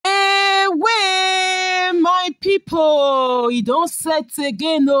people, e don set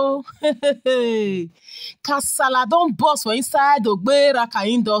again o. Kasala don burst for inside Ogberaka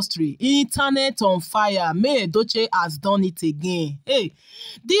industry. Internet on fire. MayEdochie has done it again. Hey,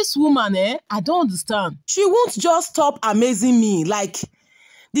 this woman, I don't understand. She won't just stop amazing me. Like,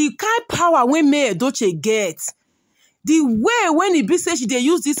 the kind power when MayEdochie gets, the way when e be say she dey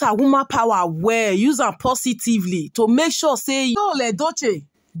use this her woman power well, use am positively to make sure say MayEdochie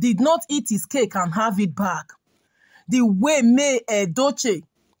did not eat his cake and have it back. The way MayEdochie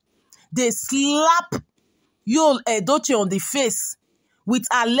they slap MayEdochie on the face with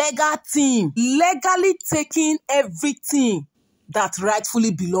a legal team, legally taking everything that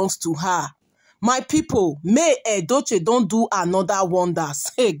rightfully belongs to her. My people, MayEdochie don't do another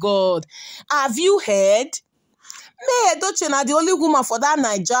wonders. Hey God, have you heard? MayEdochie na the only woman for that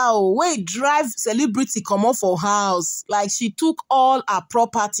Naija wey drive celebrity comot for house. Like she took all her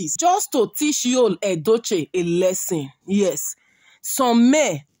properties just to teach MayEdochie a lesson. Yes, some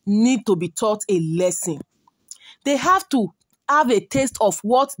men need to be taught a lesson. They have to have a taste of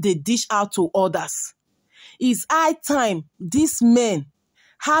what they dish out to others. It's high time these men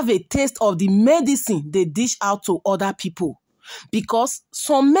have a taste of the medicine they dish out to other people. Because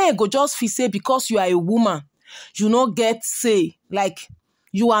some men go just feel say because you are a woman, you no get say, like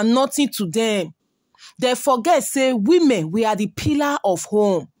you are nothing to them. They forget say women, we are the pillar of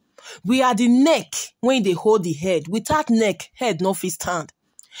home. We are the neck when they hold the head. Without neck, head no fit stand.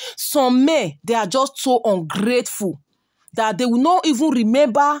 Some men, they are just so ungrateful that they will not even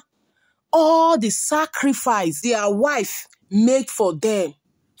remember all the sacrifice their wife made for them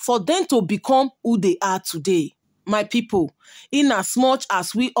to become who they are today. My people, in as much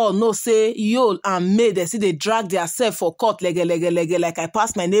as we all know, say, Yul and May, they see they drag themselves for court, like I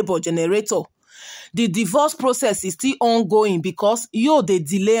pass my neighbor generator. The divorce process is still ongoing because Yul, they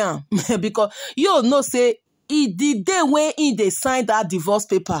delay am. Because Yul know, say, the day when they signed that divorce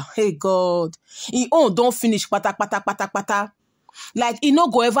paper, hey God, he own don't finish, pata. Like, he no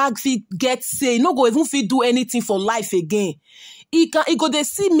go ever fit get say, he no go even fit do anything for life again. He go, they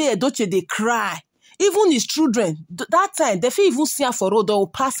see MayEdochie, they cry. Even his children, that time, they feel even see her for road or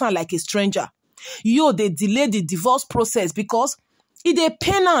pass her like a stranger. They delay the divorce process because it dey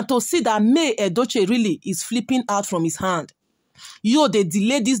pain her to see that MayEdochie really is flipping out from his hand. They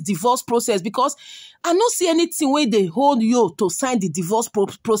delay this divorce process because I don't see anything where they hold to sign the divorce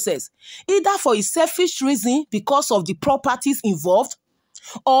process. Either for a selfish reason because of the properties involved,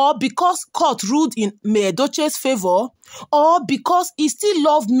 or because court ruled in MayEdochie's favor, or because he still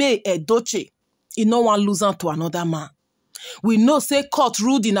loved MayEdochie. He no one lose to another man. We know say court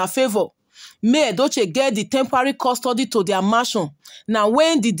ruled in her favor. MayEdochie get the temporary custody to their mansion. Now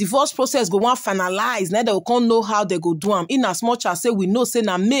when the divorce process go on finalize, now they will come know how they go do them. In as much as say we know say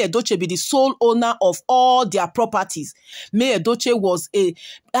now MayEdochie be the sole owner of all their properties. MayEdochie was a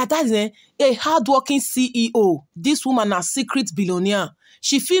hardworking CEO. This woman a secret billionaire.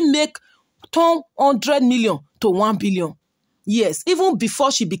 She fit make 200 million to 1 billion. Yes, even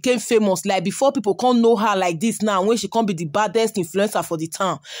before she became famous, like before people can't know her like this now, when she can't be the baddest influencer for the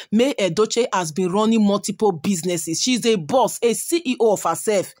town, MayEdochie has been running multiple businesses. She's a boss, a CEO of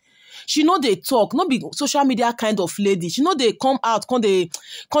herself. She know they talk, not be social media kind of lady. She know they come out, can they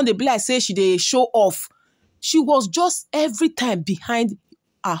be like say she they show off. She was just every time behind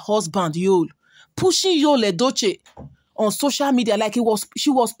her husband, Yul, pushing MayEdochie on social media, like she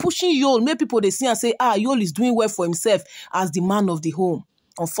was pushing Yul. Many people they see and say, Yul is doing well for himself as the man of the home.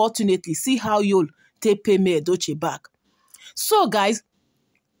 Unfortunately, see how Yul take pay MayEdochie back. So guys,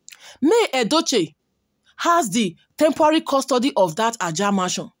 MayEdochie has the temporary custody of that Ajah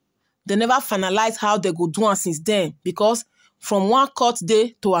mansion. They never finalized how they go do it since then, because from one court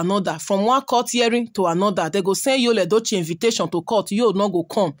day to another, from one court hearing to another, they go send MayEdochie invitation to court. Yul not go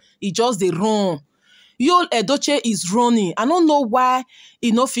come. He just they run. MayEdochie is running. I don't know why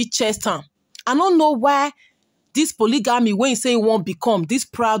he no fit chest am. I don't know why this polygamy, when he say he won't become this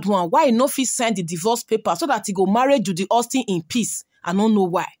proud one, why he no fit sign the divorce paper so that he go marry Judy Austin in peace. I don't know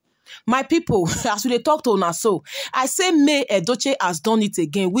why. My people, as we talk to una so, I say MayEdochie has done it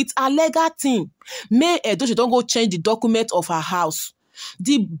again with a legal team. MayEdochie don't go change the document of her house.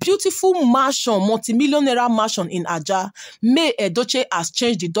 The beautiful mansion, multi-millionaire mansion in Ajah, MayEdochie has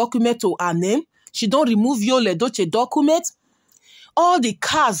changed the document to her name. She don't remove MayEdochie document. All the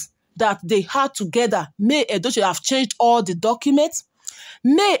cars that they had together, MayEdochie have changed all the documents.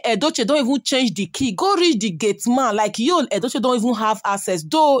 MayEdochie don't even change the key. Go reach the gate man. Like MayEdochie don't even have access.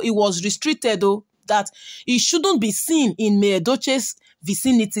 Though it was restricted, though, that it shouldn't be seen in MayEdochie's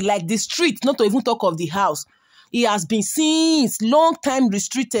vicinity, like the street, not to even talk of the house. It has been since long time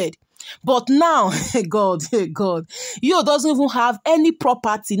restricted. But now, God, Yul doesn't even have any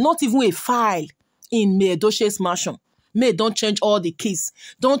property, not even a file in MayEdochie's mansion. May don't change all the keys,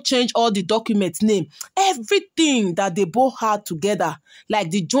 don't change all the documents name. Everything that they both had together, like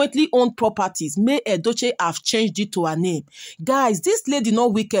the jointly owned properties, MayEdochie have changed it to her name. Guys, this lady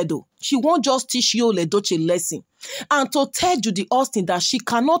not wicked though. She won't just teach Yul Edochie lesson and to tell Judy Austin that she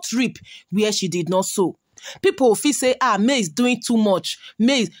cannot reap where she did not sow. People feel say, May is doing too much.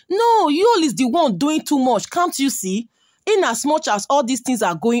 No, Yul is the one doing too much. Can't you see? In as much as all these things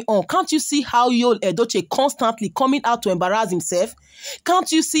are going on, can't you see how Yul Edochie constantly coming out to embarrass himself?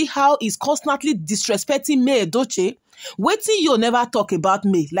 Can't you see how he's constantly disrespecting MayEdochie? Waiting, Yul never talk about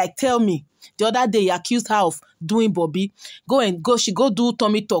May. Like, tell me. The other day, he accused her of doing Bobby. She go do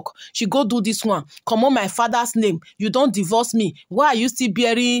tummy talk. She go do this one. Come on, my father's name. You don't divorce me. Why are you still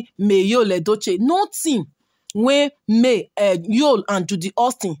bearing Yul Edochie? Nothing. When Yul and Judy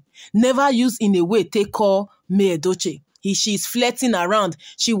Austin never use in a way take call MayEdochie. She's flirting around.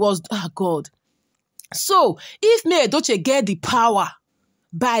 She was, God. So, if MayEdochie get the power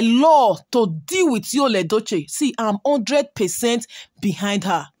by law to deal with Yul Edochie, see, I'm 100% behind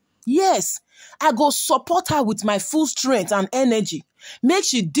her. Yes, I go support her with my full strength and energy. Make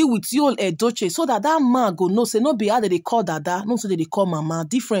she deal with Yul Edochie so that man go know, say, no be how they call dada, no so they call mama.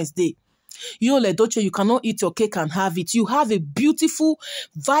 Difference dey. Yul Edochie, you cannot eat your cake and have it. You have a beautiful,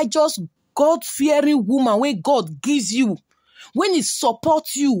 virtuous, God-fearing woman when God gives you. When he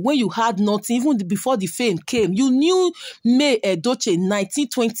supports you, when you had nothing, even before the fame came, you knew MayEdochie 19,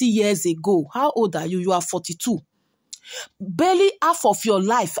 20 years ago. How old are you? You are 42. Barely half of your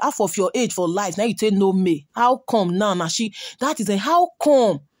life, half of your age for life. Now you say no May. How come now? How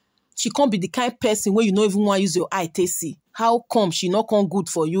come she can't be the kind of person where you don't even want to use your eye to see? How come she not come good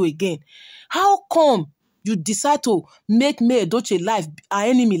for you again? How come you decide to make MayEdochie life, our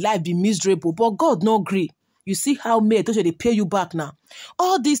enemy life, be miserable, but God no agree? You see how MayEdochie they pay you back now.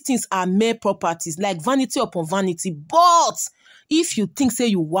 All these things are mere properties, like vanity upon vanity. But if you think say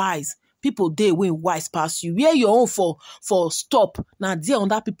you wise, people they win wise pass you. Where your own for stop, now there on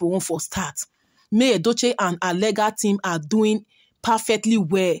that people won't for start. MayEdochie and her legal team are doing perfectly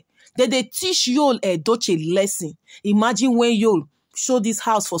well. They teach Yul Edochie lesson. Imagine when Yul show this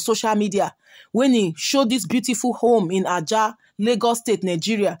house for social media, when he showed this beautiful home in Ajah, Lagos State,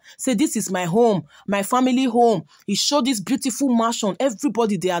 Nigeria. Say, this is my home, my family home. He showed this beautiful mansion.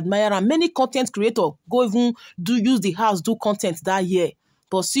 Everybody, they admire and many content creators go even use the house, do content that year.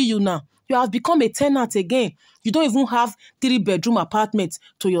 But see you now. You have become a tenant again. You don't even have 3-bedroom apartment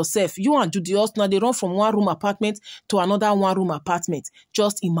to yourself. You and Judy Austin, now they run from 1-room apartment to another 1-room apartment.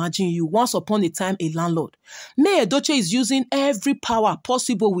 Just imagine you, once upon a time, a landlord. MayEdochie is using every power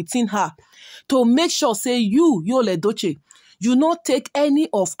possible within her to make sure, say, Yul Edochie, you not take any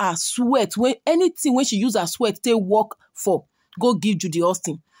of her sweat, anything when she use her sweat, they work for, go give Judy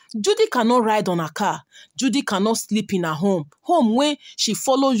Austin. Judy cannot ride on her car. Judy cannot sleep in her home. Home when she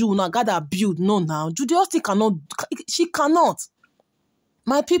follow you, now gotta build. No, now. Judy Austin cannot. She cannot.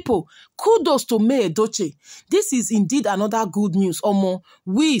 My people, kudos to MayEdochie. This is indeed another good news. Omo,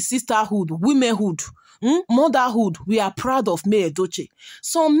 we, sisterhood, womenhood, motherhood, we are proud of MayEdochie.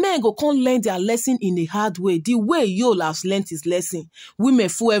 Some men go come learn their lesson in a hard way. The way Yul has learned his lesson. Women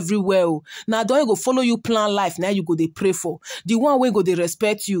fool everywhere. Now don't go follow you plan life. Now you go they pray for. The one way go they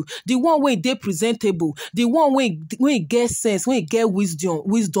respect you. The one way they presentable. The one way get sense, when get wisdom,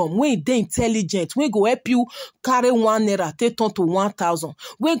 when they intelligent, when go help you carry 1 naira, take on to 1,000.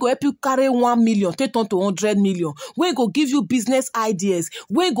 When go help you carry 1 million, take on to 100 million. When go give you business ideas.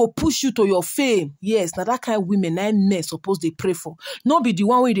 When go push you to your fame. Yes. Now that kind of women men suppose they pray for. Not be the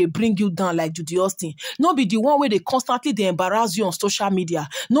one way they bring you down like Judy Austin. Not be the one way they constantly they embarrass you on social media.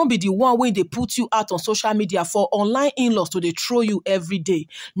 Not be the one way they put you out on social media for online in-laws to they throw you every day.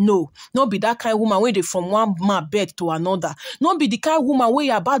 No. Not be that kind of woman where they from one man bed to another. Not be the kind of woman where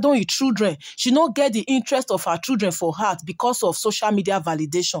you abandon your children. She not get the interest of her children for heart because of social media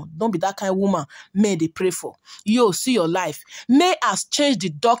validation. Don't be that kind of woman men they pray for. Yo, see your life. May has changed the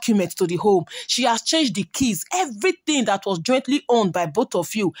documents to the home. She has changed the keys. Everything that was jointly owned by both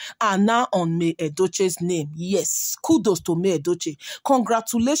of you are now on MayEdochie's name. Yes, kudos to MayEdochie.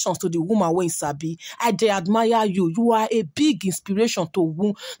 Congratulations to the woman when Sabi. I admire you. You are a big inspiration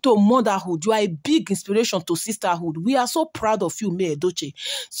to motherhood. You are a big inspiration to sisterhood. We are so proud of you, MayEdochie.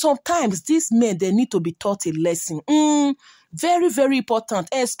 Sometimes these men, they need to be taught a lesson. Very, very important,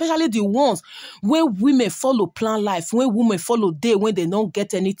 especially the ones when women follow plan life, when women follow day, when they don't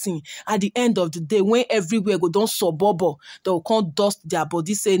get anything. At the end of the day, when everywhere go down suburban, they will come dust their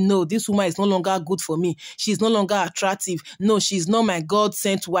body, say, no, this woman is no longer good for me. She's no longer attractive. No, she's not my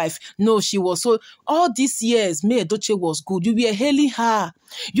God-sent wife. No, she was so... All these years, MayEdochie was good. You were hailing her.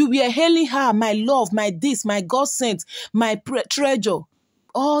 You were hailing her, my love, my this, my God-sent, my treasure.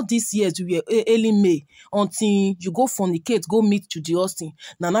 All these years you were hailing May until you go fornicate, go meet Judy Austin.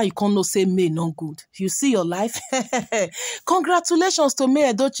 Now you can't know say May not good. You see your life? Congratulations to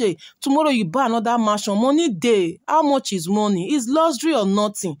MayEdochie. Tomorrow you buy another mansion. Money day. How much is money? Is luxury or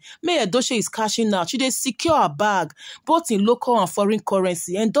nothing? MayEdochie is cashing out. She dey secure her bag, both in local and foreign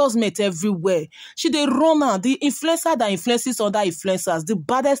currency. Endorsement everywhere. She dey run out. The influencer that influences other influencers. The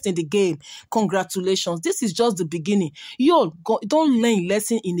baddest in the game. Congratulations. This is just the beginning. Yo, don't learn lesson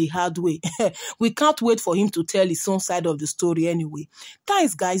in a hard way. We can't wait for him to tell his own side of the story anyway.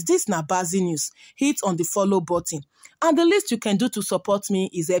 Thanks, guys. This na Bazi News. Hit on the follow button. And the least you can do to support me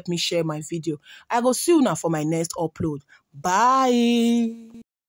is help me share my video. I go see you now for my next upload. Bye.